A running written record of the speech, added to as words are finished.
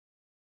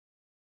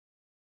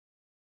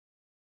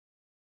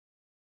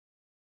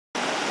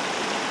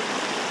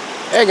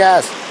Hey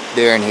guys,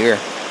 Darren here.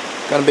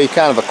 Going to be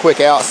kind of a quick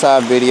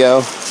outside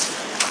video.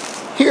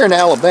 Here in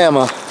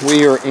Alabama,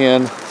 we are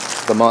in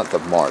the month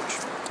of March.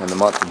 And the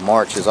month of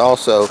March is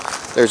also,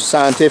 there's a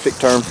scientific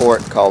term for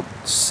it called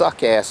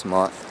suck-ass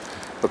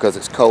month because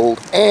it's cold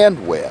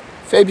and wet.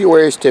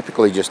 February is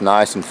typically just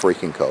nice and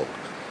freaking cold.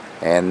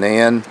 And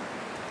then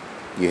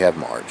you have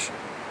March,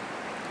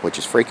 which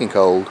is freaking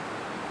cold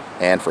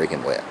and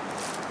freaking wet.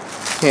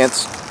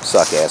 Hence,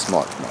 suck-ass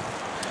month.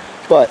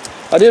 But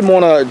I did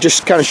want to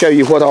just kind of show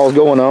you what all's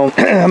going on.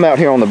 I'm out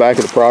here on the back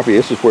of the property.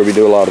 This is where we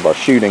do a lot of our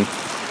shooting.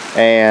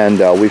 And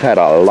we've had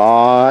a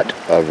lot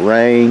of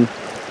rain.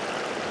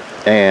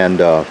 And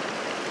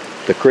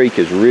the creek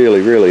is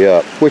really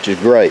up, which is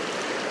great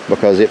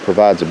because it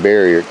provides a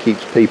barrier. It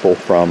keeps people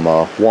from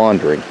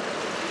wandering.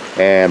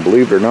 And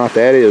believe it or not,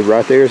 that is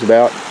right there is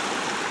about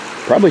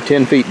probably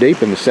 10 feet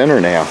deep in the center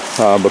now.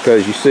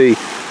 Because you see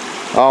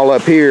all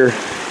up here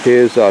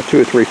is 2 or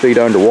 3 feet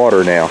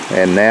underwater now,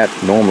 and that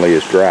normally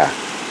is dry.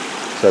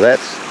 So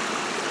that's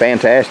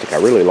fantastic. I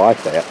really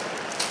like that.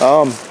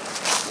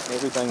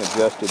 Everything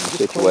adjusted and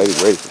situated,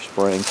 ready for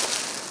spring.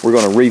 We're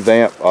going to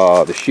revamp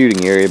the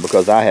shooting area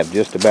because I have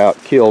just about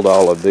killed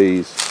all of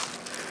these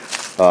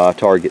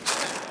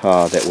targets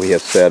that we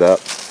have set up.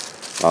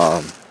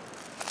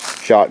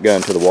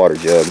 Shotgun to the water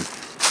jug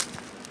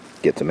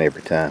gets them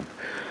every time.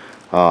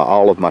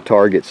 All of my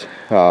targets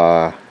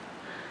have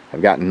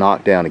gotten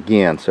knocked down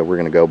again, so we're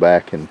going to go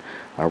back and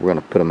we're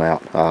going to put them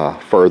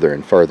out further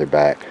and further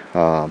back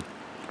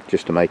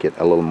just to make it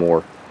a little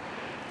more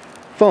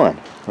fun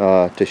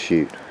to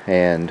shoot.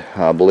 And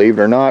believe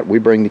it or not, we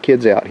bring the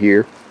kids out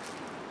here,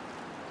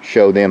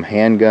 show them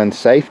handgun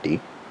safety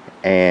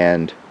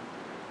and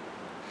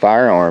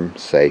firearm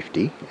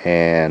safety,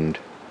 and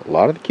a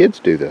lot of the kids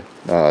do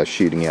the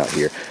shooting out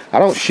here. I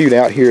don't shoot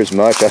out here as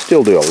much. I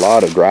still do a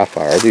lot of dry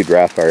fire. I do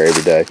dry fire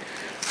every day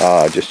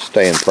just to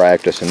stay in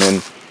practice, and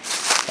then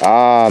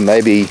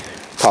maybe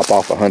pop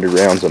off 100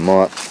 rounds a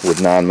month with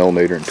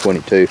 9mm and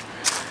 22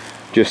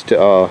 just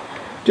to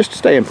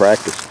stay in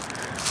practice.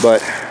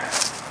 But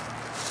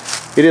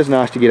it is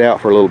nice to get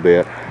out for a little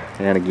bit,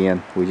 and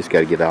again, we just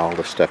got to get all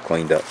this stuff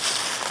cleaned up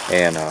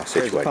and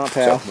situated.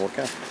 So,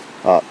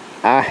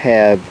 I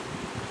have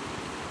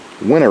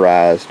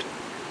winterized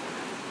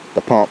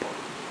the pump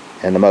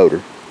and the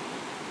motor,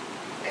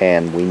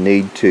 and we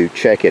need to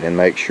check it and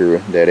make sure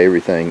that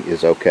everything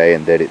is okay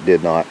and that it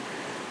did not,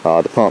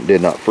 the pump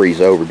did not freeze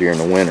over during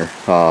the winter,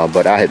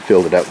 but I had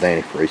filled it up with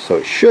antifreeze, so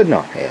it should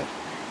not have.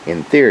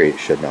 In theory, it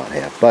should not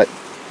have, but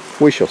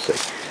we shall see.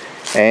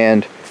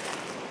 And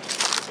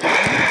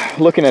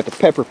looking at the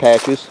pepper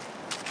patches,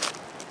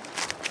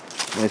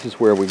 this is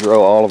where we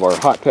grow all of our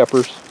hot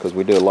peppers because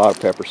we do a lot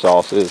of pepper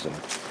sauces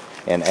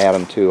and add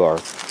them to our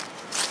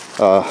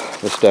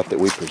the stuff that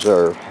we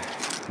preserve.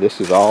 This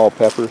is all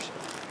peppers,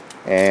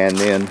 and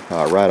then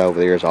right over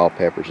there is all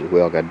peppers as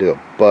well. Got to do a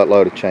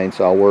buttload of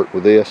chainsaw work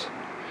with this.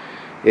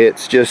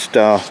 It's just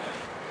kind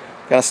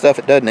of stuff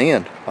that doesn't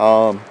end.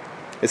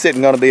 This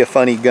isn't going to be a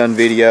funny gun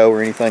video or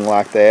anything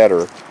like that,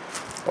 or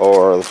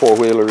the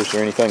four-wheelers or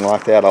anything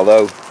like that.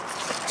 Although,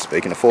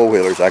 speaking of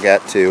four-wheelers, I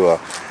got to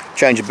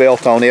change a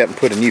belt on it and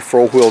put a new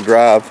four-wheel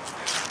drive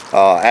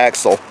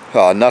axle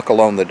knuckle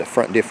on the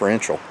front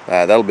differential.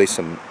 That'll be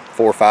some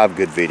 4 or 5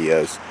 good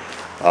videos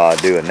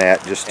doing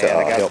that. Just to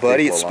help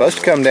buddy. It's supposed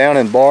to come down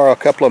and borrow a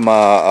couple of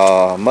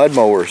my mud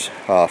mowers.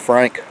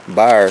 Frank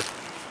Byer,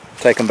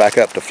 take them back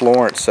up to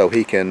Florence so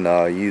he can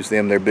use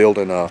them. They're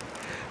building a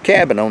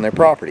cabin on their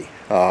property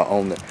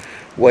on the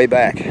way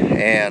back,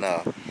 and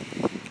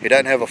he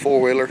doesn't have a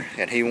four-wheeler,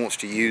 and he wants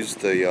to use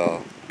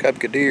the Cub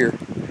Cadir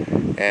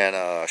and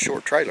a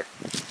short trailer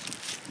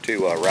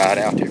to ride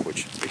out there,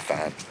 which would be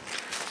fine.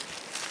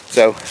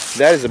 So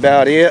that is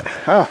about it.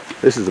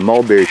 This is a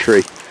mulberry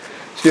tree.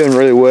 It's doing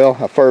really well.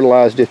 I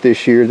fertilized it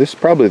this year. This is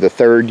probably the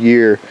 3rd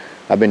year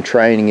I've been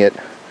training it.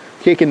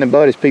 Kicking the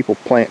butt is people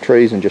plant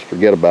trees and just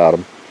forget about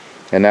them.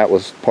 And that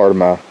was part of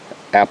my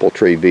apple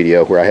tree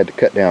video where I had to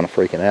cut down a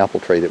freaking apple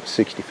tree that was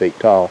 60 feet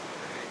tall.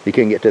 You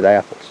couldn't get to the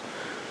apples.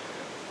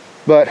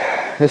 But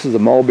this is a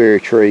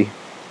mulberry tree.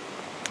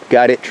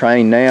 Got it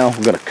trained now.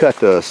 I'm going to cut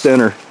the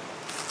center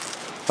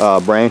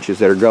branches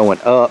that are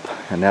going up,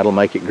 and that'll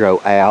make it grow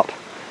out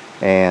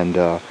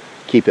and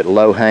keep it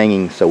low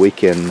hanging so we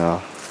can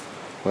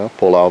well,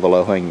 pull all the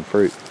low hanging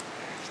fruit,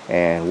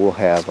 and we'll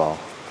have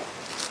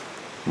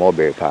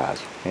mulberry pies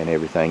and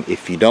everything.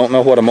 If you don't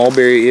know what a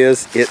mulberry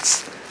is,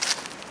 it's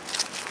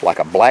like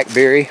a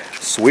blackberry,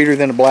 sweeter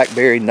than a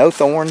blackberry, no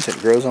thorns, and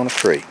it grows on a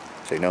tree,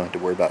 so you don't have to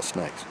worry about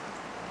snakes.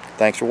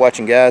 Thanks for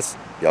watching, guys.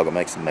 Y'all gonna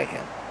make some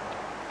mayhem.